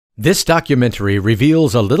This documentary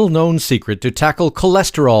reveals a little-known secret to tackle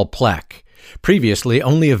cholesterol plaque, previously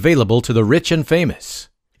only available to the rich and famous.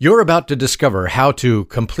 You're about to discover how to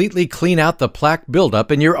completely clean out the plaque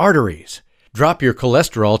buildup in your arteries, drop your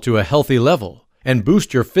cholesterol to a healthy level, and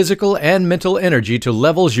boost your physical and mental energy to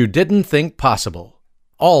levels you didn't think possible.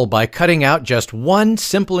 All by cutting out just one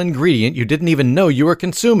simple ingredient you didn't even know you were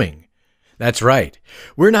consuming. That's right.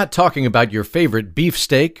 We're not talking about your favorite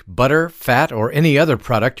beefsteak, butter, fat, or any other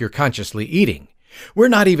product you're consciously eating. We're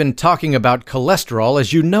not even talking about cholesterol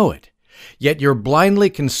as you know it. Yet you're blindly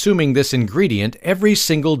consuming this ingredient every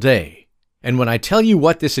single day. And when I tell you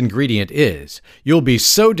what this ingredient is, you'll be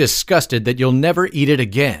so disgusted that you'll never eat it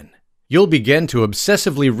again. You'll begin to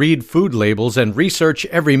obsessively read food labels and research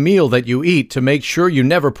every meal that you eat to make sure you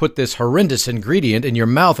never put this horrendous ingredient in your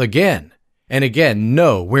mouth again. And again,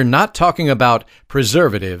 no, we're not talking about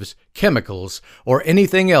preservatives, chemicals, or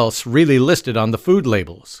anything else really listed on the food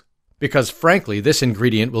labels. Because frankly, this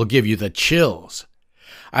ingredient will give you the chills.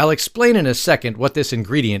 I'll explain in a second what this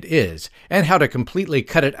ingredient is and how to completely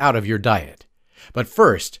cut it out of your diet. But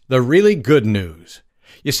first, the really good news.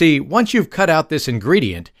 You see, once you've cut out this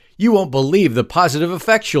ingredient, you won't believe the positive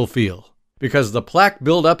effects you'll feel. Because the plaque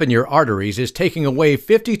buildup in your arteries is taking away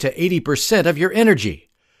 50 to 80% of your energy.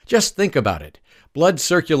 Just think about it. Blood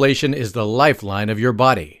circulation is the lifeline of your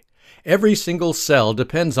body. Every single cell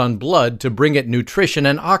depends on blood to bring it nutrition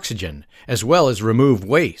and oxygen, as well as remove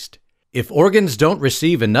waste. If organs don't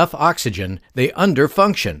receive enough oxygen, they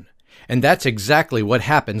underfunction. And that's exactly what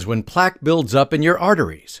happens when plaque builds up in your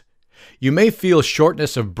arteries. You may feel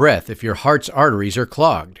shortness of breath if your heart's arteries are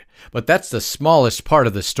clogged, but that's the smallest part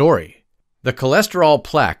of the story. The cholesterol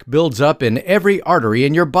plaque builds up in every artery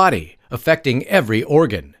in your body, affecting every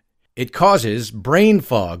organ. It causes brain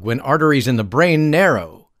fog when arteries in the brain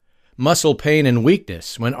narrow, muscle pain and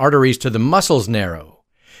weakness when arteries to the muscles narrow,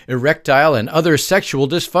 erectile and other sexual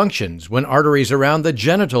dysfunctions when arteries around the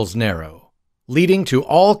genitals narrow, leading to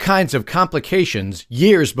all kinds of complications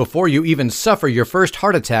years before you even suffer your first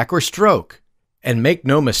heart attack or stroke. And make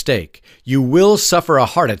no mistake, you will suffer a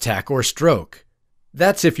heart attack or stroke.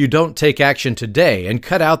 That's if you don't take action today and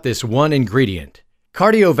cut out this one ingredient.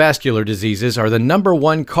 Cardiovascular diseases are the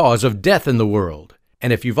 #1 cause of death in the world.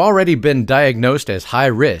 And if you've already been diagnosed as high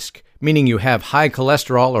risk, meaning you have high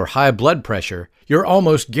cholesterol or high blood pressure, you're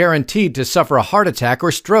almost guaranteed to suffer a heart attack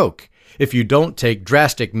or stroke if you don't take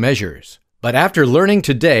drastic measures. But after learning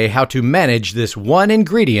today how to manage this one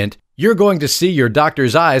ingredient, you're going to see your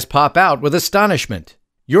doctor's eyes pop out with astonishment.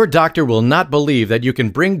 Your doctor will not believe that you can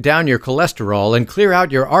bring down your cholesterol and clear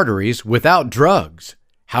out your arteries without drugs.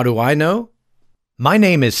 How do I know? My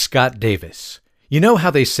name is Scott Davis. You know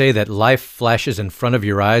how they say that life flashes in front of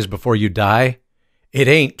your eyes before you die? It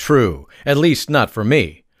ain't true, at least not for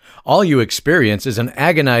me. All you experience is an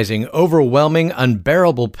agonizing, overwhelming,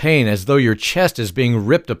 unbearable pain as though your chest is being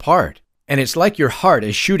ripped apart. And it's like your heart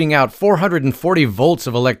is shooting out 440 volts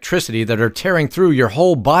of electricity that are tearing through your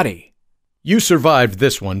whole body. You survived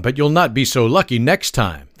this one, but you'll not be so lucky next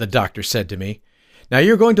time, the doctor said to me. Now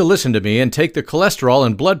you're going to listen to me and take the cholesterol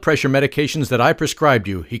and blood pressure medications that I prescribed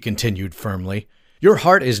you, he continued firmly. Your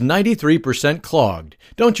heart is 93% clogged.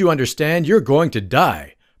 Don't you understand? You're going to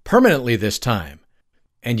die. Permanently this time.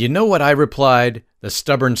 And you know what I replied, the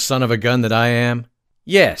stubborn son of a gun that I am?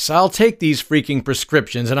 Yes, I'll take these freaking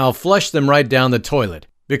prescriptions and I'll flush them right down the toilet,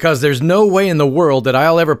 because there's no way in the world that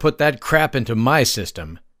I'll ever put that crap into my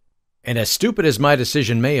system. And as stupid as my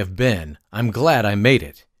decision may have been, I'm glad I made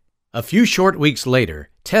it. A few short weeks later,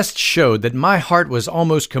 tests showed that my heart was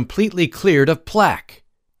almost completely cleared of plaque.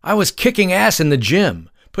 I was kicking ass in the gym,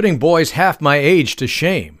 putting boys half my age to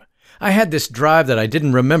shame. I had this drive that I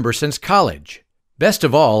didn't remember since college. Best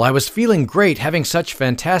of all, I was feeling great having such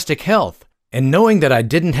fantastic health, and knowing that I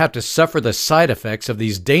didn't have to suffer the side effects of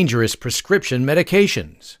these dangerous prescription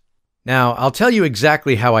medications. Now, I'll tell you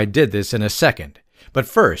exactly how I did this in a second. But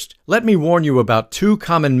first, let me warn you about 2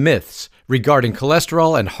 common myths regarding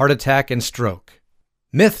cholesterol and heart attack and stroke.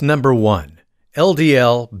 Myth number 1.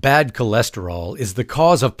 LDL, bad cholesterol, is the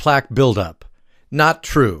cause of plaque buildup. Not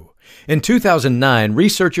true. In 2009,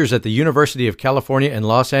 researchers at the University of California in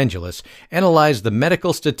Los Angeles analyzed the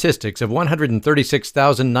medical statistics of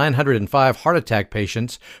 136,905 heart attack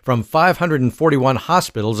patients from 541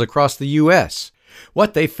 hospitals across the U.S.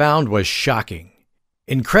 What they found was shocking.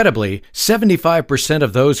 Incredibly, 75%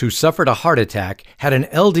 of those who suffered a heart attack had an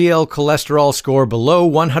LDL cholesterol score below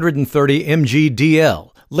 130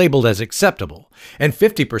 mg/dl, labeled as acceptable, and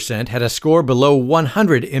 50% had a score below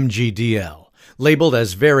 100 mg/dl, labeled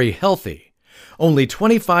as very healthy. Only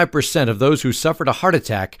 25% of those who suffered a heart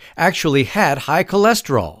attack actually had high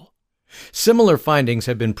cholesterol. Similar findings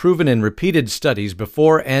have been proven in repeated studies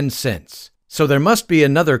before and since. So there must be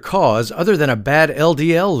another cause other than a bad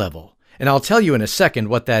LDL level, and I'll tell you in a second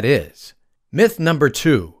what that is. Myth number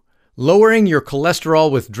 2. Lowering your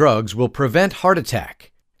cholesterol with drugs will prevent heart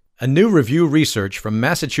attack. A new review research from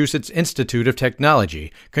Massachusetts Institute of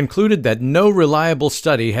Technology concluded that no reliable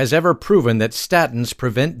study has ever proven that statins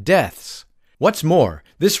prevent deaths. What's more,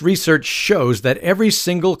 this research shows that every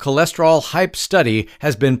single cholesterol hype study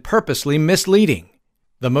has been purposely misleading.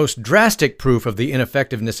 The most drastic proof of the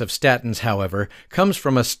ineffectiveness of statins, however, comes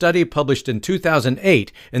from a study published in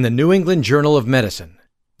 2008 in the New England Journal of Medicine.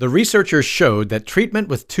 The researchers showed that treatment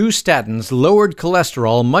with 2 statins lowered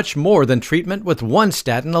cholesterol much more than treatment with 1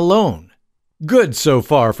 statin alone. Good so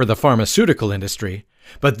far for the pharmaceutical industry,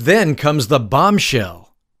 but then comes the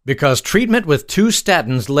bombshell. Because treatment with 2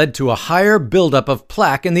 statins led to a higher buildup of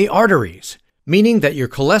plaque in the arteries, meaning that your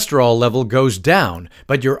cholesterol level goes down,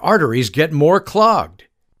 but your arteries get more clogged.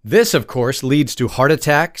 This, of course, leads to heart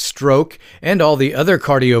attack, stroke, and all the other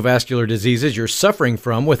cardiovascular diseases you're suffering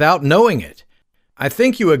from without knowing it. I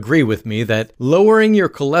think you agree with me that lowering your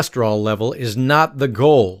cholesterol level is not the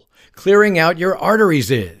goal. Clearing out your arteries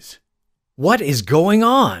is. What is going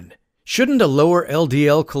on? Shouldn't a lower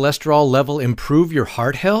LDL cholesterol level improve your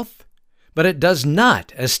heart health? But it does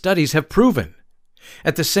not, as studies have proven.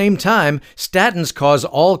 At the same time, statins cause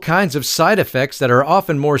all kinds of side effects that are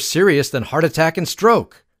often more serious than heart attack and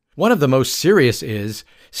stroke. One of the most serious is,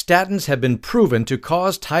 statins have been proven to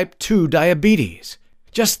cause type 2 diabetes.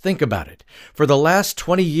 Just think about it. For the last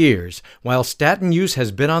 20 years, while statin use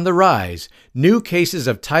has been on the rise, new cases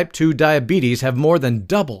of type 2 diabetes have more than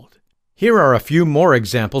doubled. Here are a few more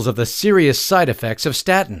examples of the serious side effects of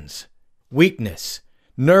statins. Weakness,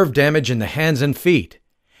 nerve damage in the hands and feet,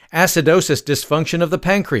 acidosis dysfunction of the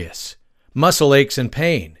pancreas, muscle aches and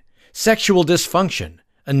pain, sexual dysfunction,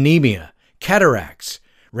 anemia, cataracts,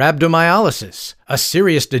 rhabdomyolysis, a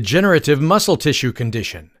serious degenerative muscle tissue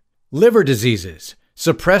condition, liver diseases,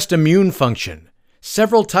 suppressed immune function,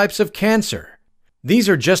 several types of cancer. These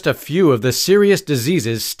are just a few of the serious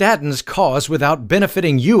diseases statins cause without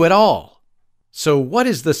benefiting you at all. So what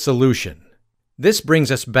is the solution? This brings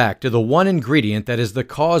us back to the one ingredient that is the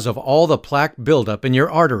cause of all the plaque buildup in your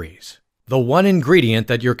arteries. The one ingredient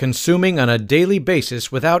that you're consuming on a daily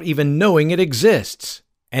basis without even knowing it exists.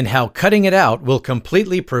 And how cutting it out will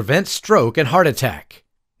completely prevent stroke and heart attack.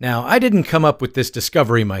 Now, I didn't come up with this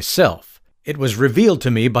discovery myself. It was revealed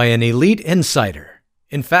to me by an elite insider.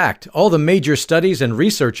 In fact, all the major studies and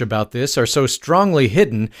research about this are so strongly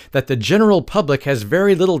hidden that the general public has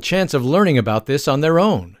very little chance of learning about this on their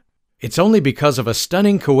own. It's only because of a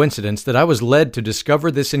stunning coincidence that I was led to discover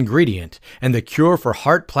this ingredient and the cure for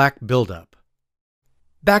heart plaque buildup.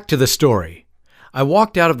 Back to the story. I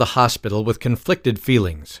walked out of the hospital with conflicted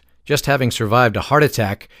feelings. Just having survived a heart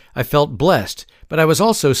attack, I felt blessed, but I was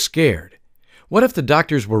also scared. What if the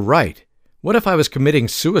doctors were right? What if I was committing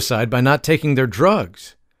suicide by not taking their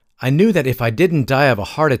drugs? I knew that if I didn't die of a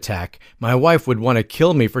heart attack, my wife would want to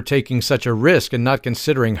kill me for taking such a risk and not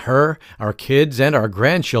considering her, our kids, and our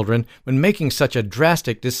grandchildren when making such a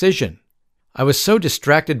drastic decision. I was so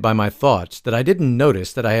distracted by my thoughts that I didn't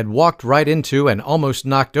notice that I had walked right into and almost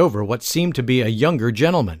knocked over what seemed to be a younger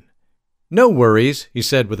gentleman. "No worries," he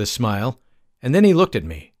said with a smile, and then he looked at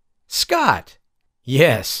me. "Scott!"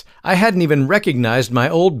 Yes, I hadn't even recognized my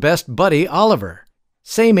old best buddy, Oliver.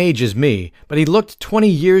 Same age as me, but he looked 20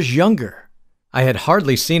 years younger. I had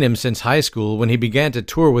hardly seen him since high school when he began to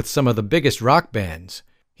tour with some of the biggest rock bands.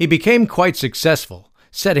 He became quite successful,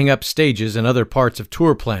 setting up stages in other parts of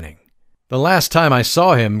tour planning. The last time I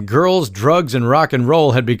saw him, girls, drugs, and rock and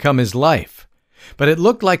roll had become his life. But it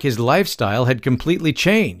looked like his lifestyle had completely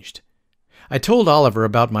changed. I told Oliver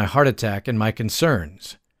about my heart attack and my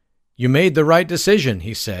concerns. "You made the right decision,"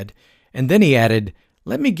 he said, and then he added,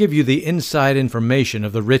 "Let me give you the inside information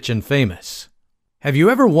of the rich and famous. Have you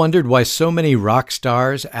ever wondered why so many rock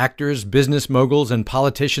stars, actors, business moguls, and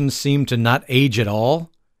politicians seem to not age at all?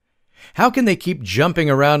 How can they keep jumping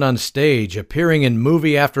around on stage, appearing in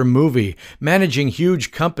movie after movie, managing huge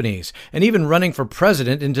companies, and even running for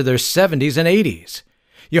president into their 70s and 80s?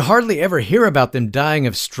 You hardly ever hear about them dying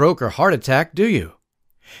of stroke or heart attack, do you?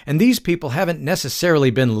 And these people haven't necessarily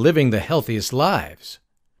been living the healthiest lives."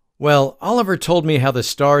 Well, Oliver told me how the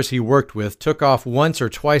stars he worked with took off once or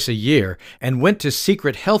twice a year and went to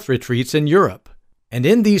secret health retreats in Europe. And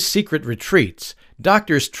in these secret retreats,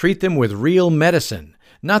 doctors treat them with real medicine,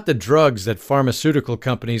 not the drugs that pharmaceutical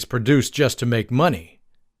companies produce just to make money.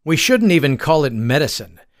 We shouldn't even call it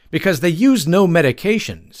medicine, because they use no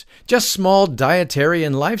medications, just small dietary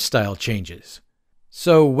and lifestyle changes.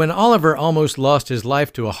 So when Oliver almost lost his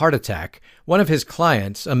life to a heart attack, one of his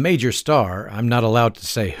clients, a major star, I'm not allowed to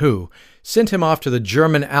say who, sent him off to the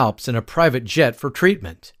German Alps in a private jet for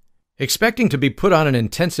treatment. Expecting to be put on an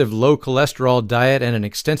intensive low-cholesterol diet and an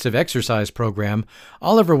extensive exercise program,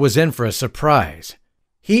 Oliver was in for a surprise.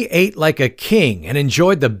 He ate like a king and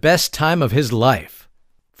enjoyed the best time of his life.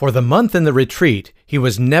 For the month in the retreat, he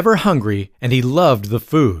was never hungry and he loved the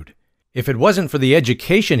food. If it wasn't for the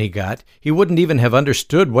education he got, he wouldn't even have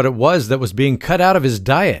understood what it was that was being cut out of his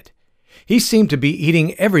diet. He seemed to be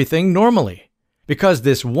eating everything normally. Because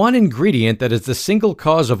this one ingredient that is the single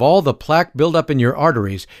cause of all the plaque buildup in your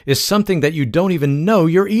arteries is something that you don't even know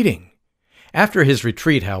you're eating. After his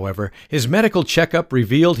retreat, however, his medical checkup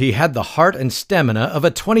revealed he had the heart and stamina of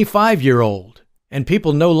a 25-year-old, and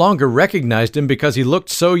people no longer recognized him because he looked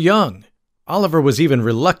so young. Oliver was even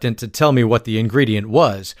reluctant to tell me what the ingredient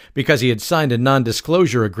was because he had signed a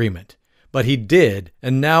non-disclosure agreement. But he did,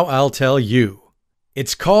 and now I'll tell you.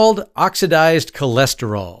 It's called oxidized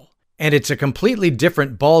cholesterol. And it's a completely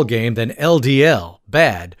different ballgame than LDL,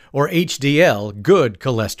 bad, or HDL, good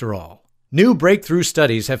cholesterol. New breakthrough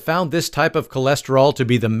studies have found this type of cholesterol to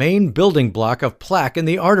be the main building block of plaque in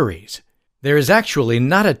the arteries. There is actually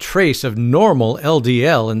not a trace of normal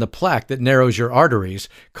LDL in the plaque that narrows your arteries,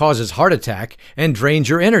 causes heart attack, and drains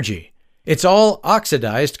your energy. It's all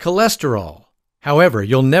oxidized cholesterol. However,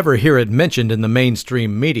 you'll never hear it mentioned in the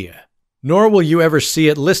mainstream media. Nor will you ever see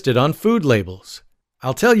it listed on food labels.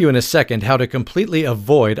 I'll tell you in a second how to completely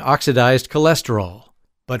avoid oxidized cholesterol.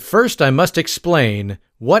 But first I must explain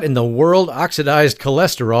what in the world oxidized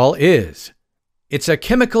cholesterol is. It's a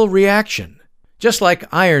chemical reaction. Just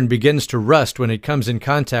like iron begins to rust when it comes in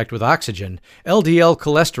contact with oxygen, LDL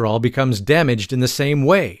cholesterol becomes damaged in the same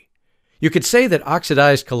way. You could say that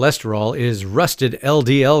oxidized cholesterol is rusted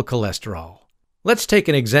LDL cholesterol. Let's take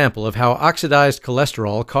an example of how oxidized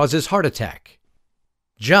cholesterol causes heart attack.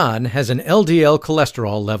 John has an LDL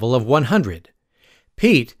cholesterol level of 100.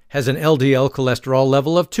 Pete has an LDL cholesterol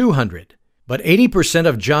level of 200. But 80%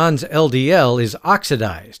 of John's LDL is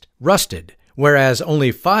oxidized, rusted, whereas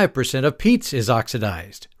only 5% of Pete's is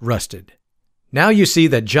oxidized, rusted. Now you see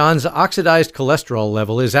that John's oxidized cholesterol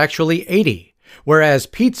level is actually 80, whereas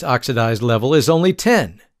Pete's oxidized level is only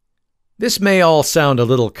 10. This may all sound a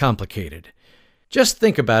little complicated. Just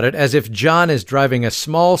think about it as if John is driving a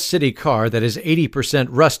small city car that is 80%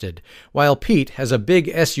 rusted, while Pete has a big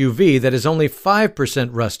SUV that is only 5%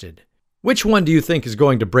 rusted. Which one do you think is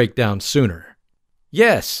going to break down sooner?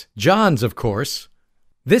 Yes, John's, of course.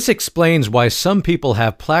 This explains why some people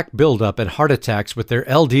have plaque buildup and heart attacks with their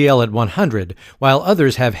LDL at 100, while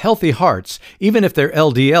others have healthy hearts even if their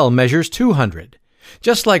LDL measures 200.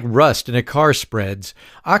 Just like rust in a car spreads,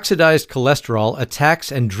 oxidized cholesterol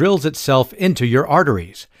attacks and drills itself into your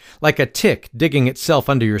arteries, like a tick digging itself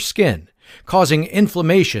under your skin, causing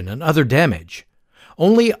inflammation and other damage.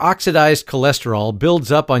 Only oxidized cholesterol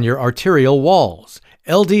builds up on your arterial walls.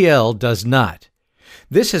 LDL does not.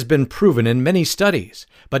 This has been proven in many studies,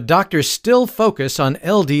 but doctors still focus on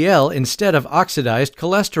LDL instead of oxidized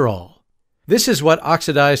cholesterol. This is what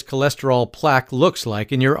oxidized cholesterol plaque looks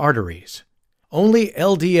like in your arteries. Only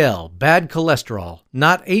LDL, bad cholesterol,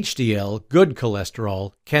 not HDL, good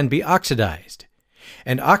cholesterol, can be oxidized.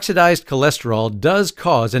 And oxidized cholesterol does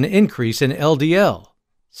cause an increase in LDL.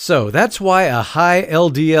 So that's why a high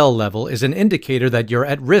LDL level is an indicator that you're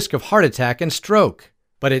at risk of heart attack and stroke.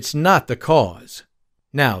 But it's not the cause.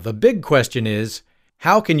 Now, the big question is,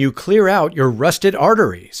 how can you clear out your rusted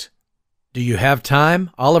arteries? Do you have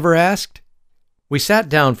time? Oliver asked. We sat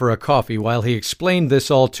down for a coffee while he explained this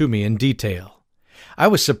all to me in detail. I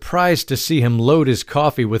was surprised to see him load his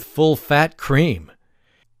coffee with full-fat cream.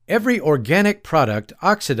 Every organic product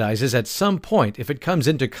oxidizes at some point if it comes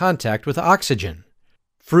into contact with oxygen.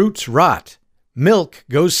 Fruits rot. Milk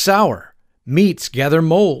goes sour. Meats gather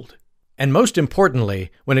mold. And most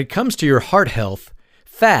importantly, when it comes to your heart health,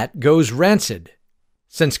 fat goes rancid.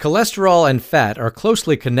 Since cholesterol and fat are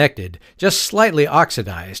closely connected, just slightly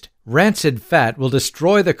oxidized, rancid fat will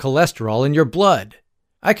destroy the cholesterol in your blood.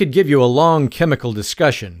 I could give you a long chemical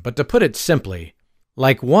discussion, but to put it simply,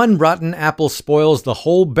 like one rotten apple spoils the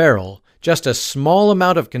whole barrel, just a small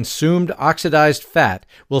amount of consumed oxidized fat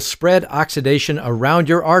will spread oxidation around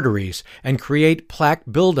your arteries and create plaque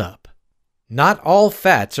buildup. Not all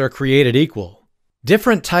fats are created equal.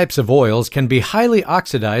 Different types of oils can be highly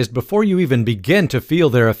oxidized before you even begin to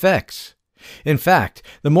feel their effects. In fact,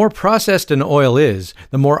 the more processed an oil is,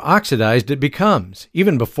 the more oxidized it becomes,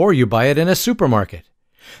 even before you buy it in a supermarket.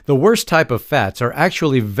 The worst type of fats are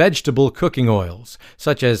actually vegetable cooking oils,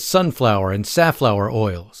 such as sunflower and safflower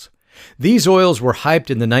oils. These oils were hyped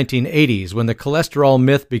in the 1980s when the cholesterol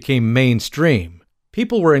myth became mainstream.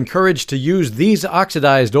 People were encouraged to use these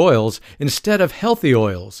oxidized oils instead of healthy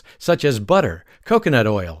oils such as butter, coconut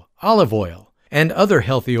oil, olive oil, and other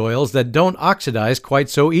healthy oils that don't oxidize quite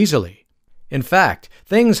so easily. In fact,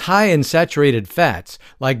 things high in saturated fats,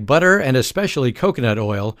 like butter and especially coconut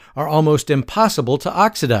oil, are almost impossible to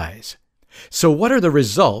oxidize. So what are the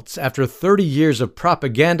results after 30 years of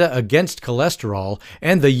propaganda against cholesterol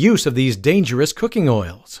and the use of these dangerous cooking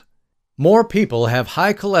oils? More people have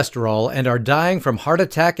high cholesterol and are dying from heart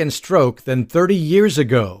attack and stroke than 30 years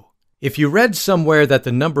ago. If you read somewhere that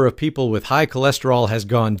the number of people with high cholesterol has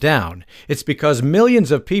gone down, it's because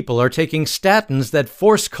millions of people are taking statins that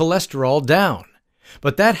force cholesterol down.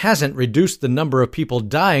 But that hasn't reduced the number of people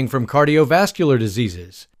dying from cardiovascular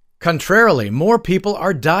diseases. Contrarily, more people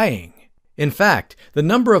are dying. In fact, the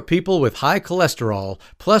number of people with high cholesterol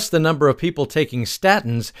plus the number of people taking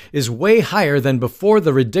statins is way higher than before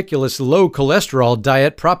the ridiculous low cholesterol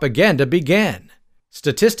diet propaganda began.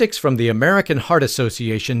 Statistics from the American Heart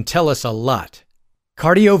Association tell us a lot.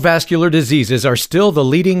 Cardiovascular diseases are still the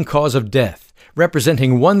leading cause of death,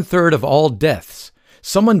 representing 1/3 of all deaths.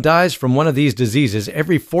 Someone dies from one of these diseases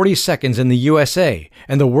every 40 seconds in the USA,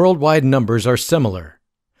 and the worldwide numbers are similar.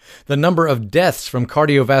 The number of deaths from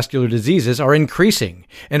cardiovascular diseases are increasing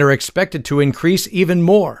and are expected to increase even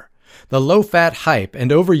more. The low-fat hype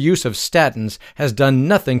and overuse of statins has done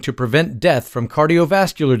nothing to prevent death from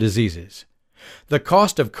cardiovascular diseases. The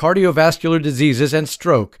cost of cardiovascular diseases and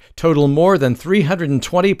stroke total more than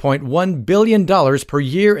 $320.1 billion per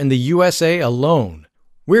year in the USA alone.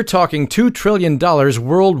 We're talking $2 trillion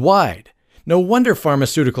worldwide. No wonder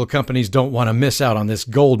pharmaceutical companies don't want to miss out on this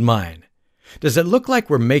gold mine. Does it look like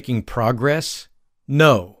we're making progress?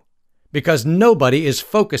 No, because nobody is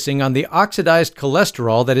focusing on the oxidized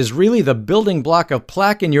cholesterol that is really the building block of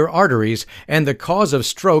plaque in your arteries and the cause of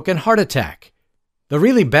stroke and heart attack. The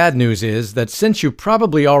really bad news is that since you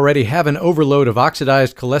probably already have an overload of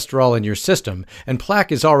oxidized cholesterol in your system and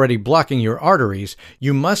plaque is already blocking your arteries,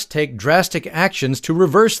 you must take drastic actions to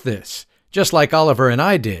reverse this, just like Oliver and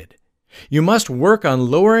I did. You must work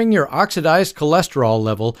on lowering your oxidized cholesterol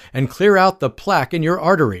level and clear out the plaque in your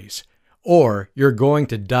arteries, or you're going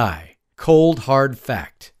to die. Cold, hard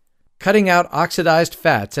fact. Cutting out oxidized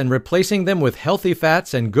fats and replacing them with healthy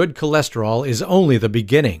fats and good cholesterol is only the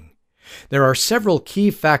beginning. There are several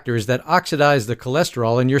key factors that oxidize the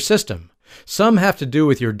cholesterol in your system. Some have to do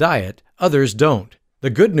with your diet, others don't. The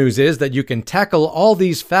good news is that you can tackle all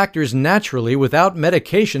these factors naturally without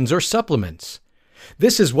medications or supplements.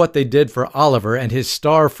 This is what they did for Oliver and his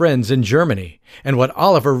star friends in Germany, and what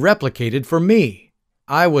Oliver replicated for me.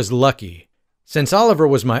 I was lucky. Since Oliver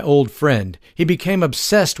was my old friend, he became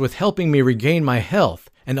obsessed with helping me regain my health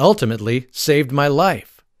and ultimately saved my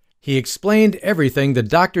life. He explained everything the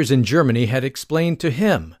doctors in Germany had explained to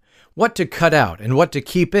him, what to cut out and what to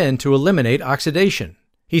keep in to eliminate oxidation.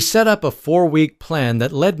 He set up a 4-week plan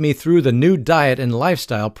that led me through the new diet and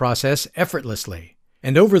lifestyle process effortlessly.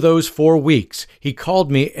 And over those 4 weeks, he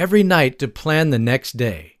called me every night to plan the next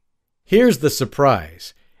day. Here's the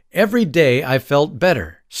surprise. Every day I felt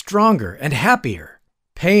better, stronger, and happier.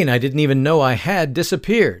 Pain I didn't even know I had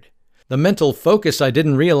disappeared. The mental focus I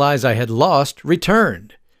didn't realize I had lost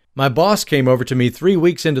returned. My boss came over to me 3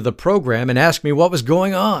 weeks into the program and asked me what was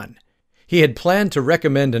going on. He had planned to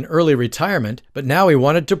recommend an early retirement, but now he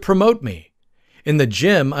wanted to promote me. In the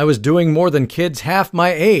gym, I was doing more than kids half my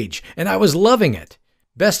age, and I was loving it.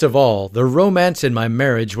 Best of all, the romance in my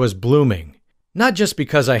marriage was blooming. Not just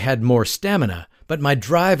because I had more stamina, but my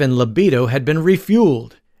drive and libido had been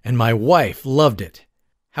refueled, and my wife loved it.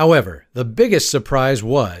 However, the biggest surprise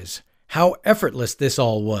was how effortless this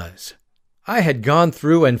all was. I had gone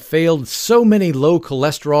through and failed so many low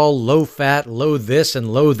cholesterol, low fat, low this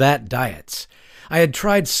and low that diets. I had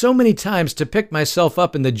tried so many times to pick myself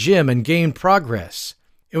up in the gym and gain progress.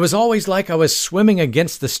 It was always like I was swimming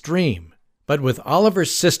against the stream. But with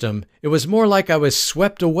Oliver's system, it was more like I was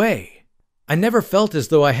swept away. I never felt as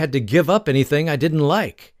though I had to give up anything I didn't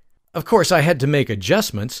like. Of course, I had to make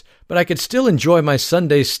adjustments, but I could still enjoy my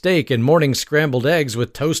Sunday steak and morning scrambled eggs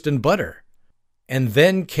with toast and butter. And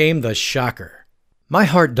then came the shocker. My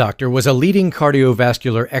heart doctor was a leading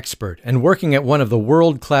cardiovascular expert and working at one of the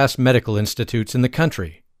world-class medical institutes in the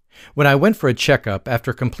country. When I went for a checkup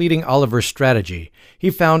after completing Oliver's strategy, he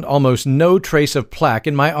found almost no trace of plaque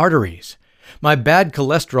in my arteries. My bad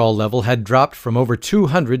cholesterol level had dropped from over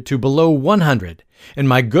 200 to below 100, and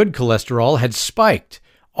my good cholesterol had spiked,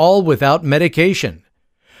 all without medication.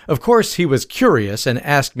 Of course, he was curious and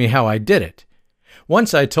asked me how I did it.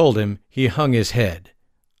 Once I told him, he hung his head.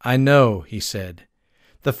 "I know," he said.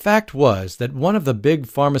 The fact was that one of the big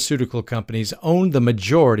pharmaceutical companies owned the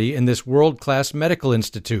majority in this world-class medical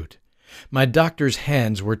institute. My doctor's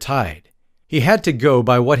hands were tied. He had to go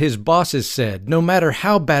by what his bosses said, no matter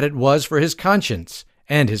how bad it was for his conscience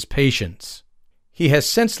and his patients. He has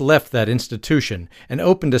since left that institution and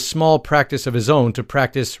opened a small practice of his own to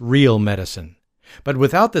practice real medicine. But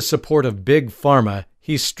without the support of big pharma,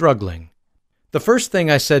 he's struggling. The first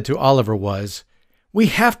thing I said to Oliver was, "We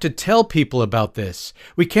have to tell people about this.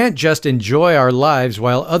 We can't just enjoy our lives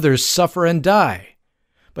while others suffer and die."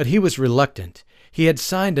 But he was reluctant. He had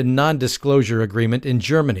signed a non-disclosure agreement in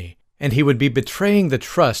Germany, and he would be betraying the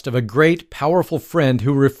trust of a great, powerful friend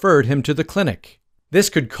who referred him to the clinic. This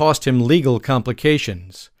could cost him legal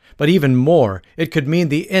complications, but even more, it could mean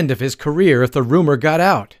the end of his career if the rumor got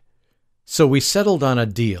out. So we settled on a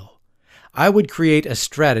deal. I would create a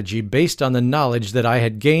strategy based on the knowledge that I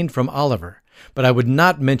had gained from Oliver, but I would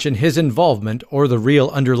not mention his involvement or the real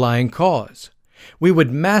underlying cause. We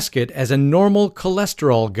would mask it as a normal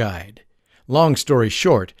cholesterol guide. Long story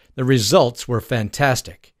short, the results were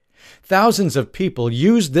fantastic. Thousands of people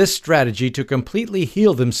used this strategy to completely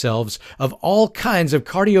heal themselves of all kinds of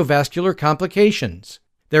cardiovascular complications.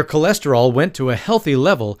 Their cholesterol went to a healthy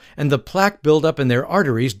level and the plaque buildup in their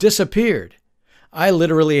arteries disappeared. I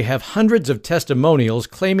literally have hundreds of testimonials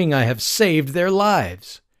claiming I have saved their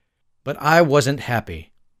lives. But I wasn't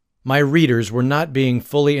happy. My readers were not being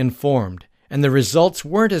fully informed, and the results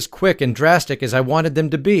weren't as quick and drastic as I wanted them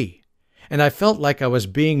to be, and I felt like I was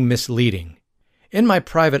being misleading. In my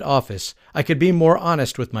private office, I could be more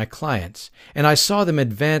honest with my clients, and I saw them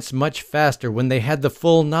advance much faster when they had the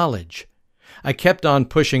full knowledge. I kept on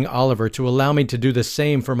pushing Oliver to allow me to do the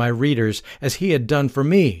same for my readers as he had done for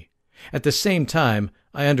me. At the same time,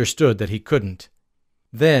 I understood that he couldn't.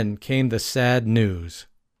 Then came the sad news.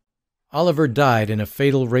 Oliver died in a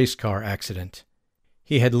fatal race car accident.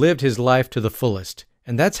 He had lived his life to the fullest,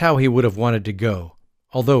 and that's how he would have wanted to go,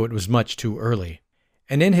 although it was much too early.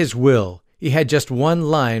 And in his will, he had just one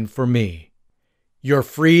line for me. "You're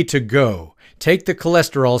free to go. Take the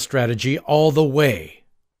cholesterol strategy all the way."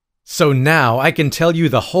 So now I can tell you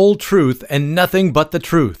the whole truth and nothing but the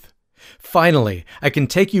truth. Finally, I can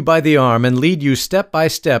take you by the arm and lead you step by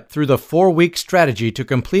step through the 4-week strategy to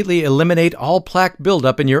completely eliminate all plaque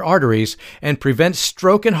buildup in your arteries and prevent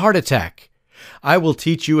stroke and heart attack. I will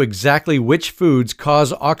teach you exactly which foods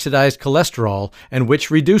cause oxidized cholesterol and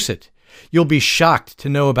which reduce it. You'll be shocked to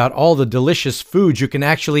know about all the delicious foods you can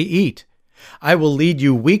actually eat. I will lead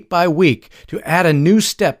you week by week to add a new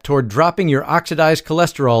step toward dropping your oxidized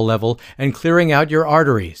cholesterol level and clearing out your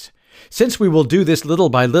arteries. Since we will do this little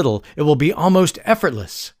by little, it will be almost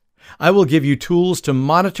effortless. I will give you tools to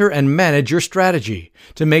monitor and manage your strategy,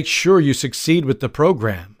 to make sure you succeed with the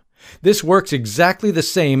program. This works exactly the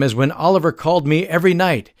same as when Oliver called me every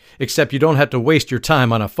night, except you don't have to waste your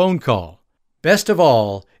time on a phone call. Best of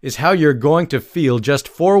all is how you're going to feel just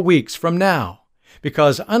 4 weeks from now.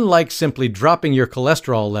 Because unlike simply dropping your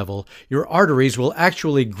cholesterol level, your arteries will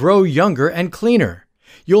actually grow younger and cleaner.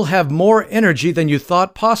 You'll have more energy than you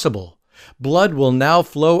thought possible. Blood will now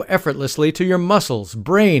flow effortlessly to your muscles,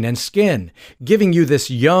 brain, and skin, giving you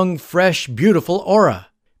this young, fresh, beautiful aura.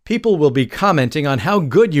 People will be commenting on how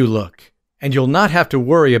good you look, and you'll not have to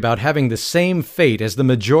worry about having the same fate as the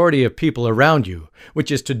majority of people around you,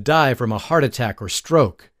 which is to die from a heart attack or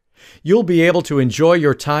stroke. You'll be able to enjoy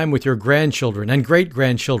your time with your grandchildren and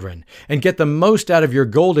great-grandchildren and get the most out of your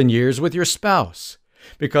golden years with your spouse.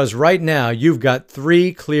 Because right now you've got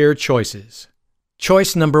 3 clear choices.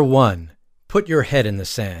 Choice number 1, put your head in the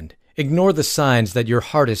sand. Ignore the signs that your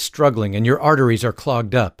heart is struggling and your arteries are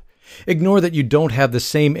clogged up. Ignore that you don't have the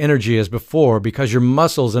same energy as before because your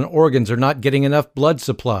muscles and organs are not getting enough blood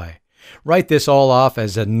supply. Write this all off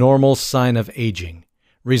as a normal sign of aging.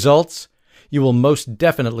 Results? You will most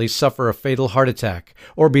definitely suffer a fatal heart attack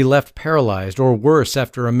or be left paralyzed or worse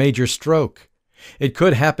after a major stroke. It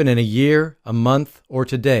could happen in a year, a month, or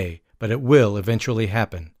today, but it will eventually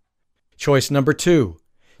happen. Choice number 2.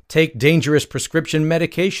 Take dangerous prescription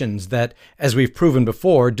medications that, as we've proven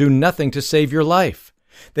before, do nothing to save your life.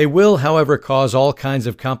 They will, however, cause all kinds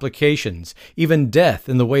of complications, even death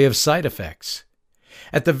in the way of side effects.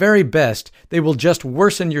 At the very best, they will just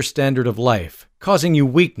worsen your standard of life, causing you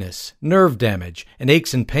weakness, nerve damage, and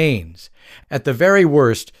aches and pains. At the very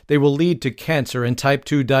worst, they will lead to cancer and type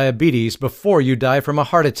 2 diabetes before you die from a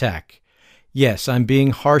heart attack. Yes, I'm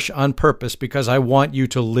being harsh on purpose because I want you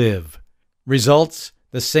to live. Results?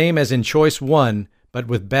 The same as in choice 1, but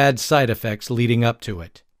with bad side effects leading up to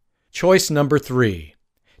it. Choice number 3.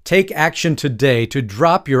 Take action today to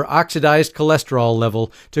drop your oxidized cholesterol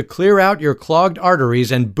level to clear out your clogged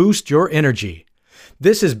arteries and boost your energy.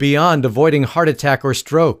 This is beyond avoiding heart attack or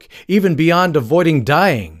stroke, even beyond avoiding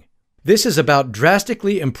dying. This is about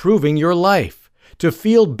drastically improving your life, to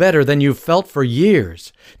feel better than you've felt for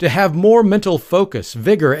years, to have more mental focus,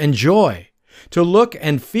 vigor, and joy, to look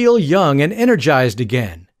and feel young and energized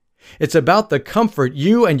again. It's about the comfort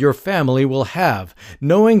you and your family will have,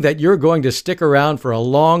 knowing that you're going to stick around for a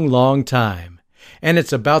long, long time. And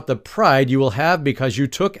it's about the pride you will have because you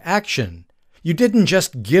took action. You didn't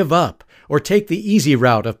just give up or take the easy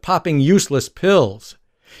route of popping useless pills.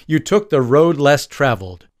 You took the road less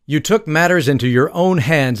traveled. You took matters into your own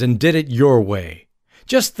hands and did it your way.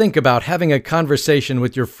 Just think about having a conversation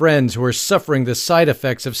with your friends who are suffering the side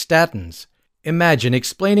effects of statins. Imagine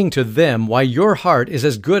explaining to them why your heart is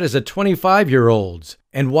as good as a 25-year-old's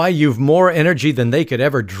and why you've more energy than they could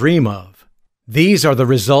ever dream of. These are the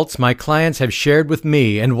results my clients have shared with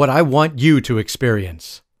me and what I want you to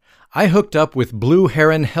experience. I hooked up with Blue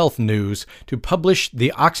Heron Health News to publish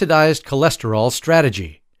the Oxidized Cholesterol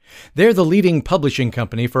Strategy. They're the leading publishing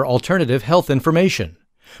company for alternative health information.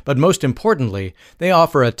 But most importantly, they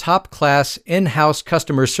offer a top-class in-house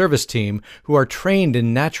customer service team who are trained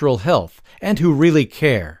in natural health and who really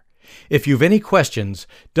care. If you've any questions,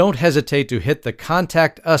 don't hesitate to hit the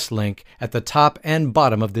Contact Us link at the top and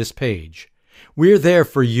bottom of this page. We're there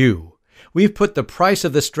for you. We've put the price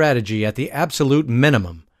of the strategy at the absolute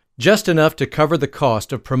minimum, just enough to cover the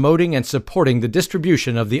cost of promoting and supporting the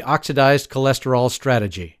distribution of the Oxidized Cholesterol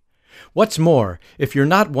Strategy. What's more, if you're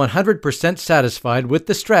not 100% satisfied with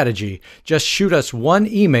the strategy, just shoot us one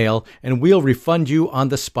email and we'll refund you on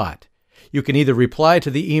the spot. You can either reply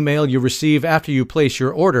to the email you receive after you place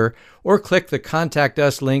your order or click the Contact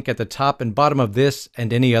Us link at the top and bottom of this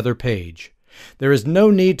and any other page. There is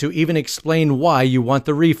no need to even explain why you want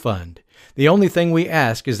the refund. The only thing we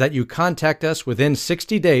ask is that you contact us within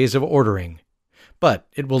 60 days of ordering. But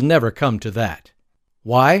it will never come to that.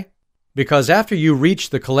 Why? Because after you reach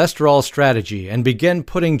the cholesterol strategy and begin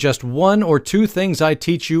putting just one or two things I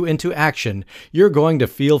teach you into action, you're going to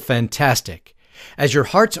feel fantastic. As your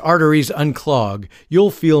heart's arteries unclog,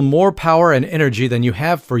 you'll feel more power and energy than you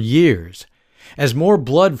have for years. As more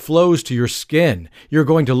blood flows to your skin, you're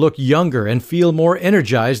going to look younger and feel more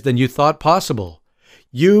energized than you thought possible.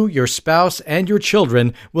 You, your spouse, and your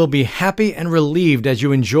children will be happy and relieved as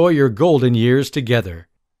you enjoy your golden years together.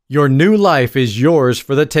 Your new life is yours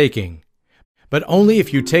for the taking. But only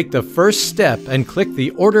if you take the first step and click the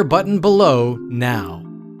order button below now.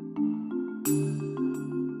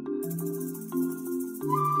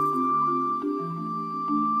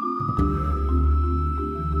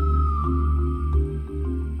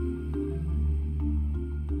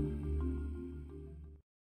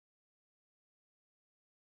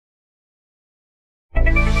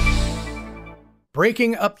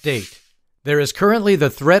 Breaking update. There is currently the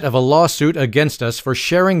threat of a lawsuit against us for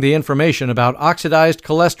sharing the information about oxidized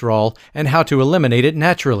cholesterol and how to eliminate it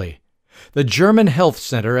naturally. The German Health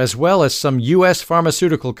Center, as well as some U.S.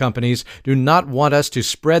 pharmaceutical companies, do not want us to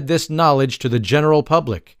spread this knowledge to the general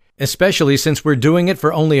public, especially since we're doing it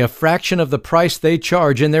for only a fraction of the price they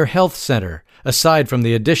charge in their health center, aside from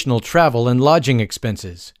the additional travel and lodging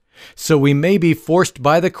expenses. So we may be forced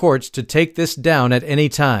by the courts to take this down at any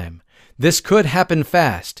time. This could happen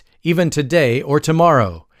fast, even today or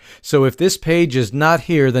tomorrow. So if this page is not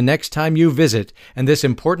here the next time you visit and this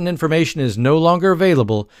important information is no longer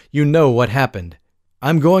available, you know what happened.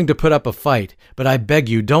 I'm going to put up a fight, but I beg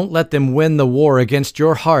you don't let them win the war against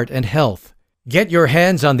your heart and health. Get your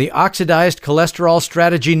hands on the Oxidized Cholesterol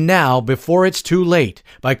Strategy now before it's too late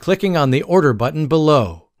by clicking on the order button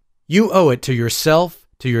below. You owe it to yourself,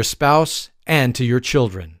 to your spouse, and to your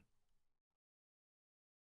children.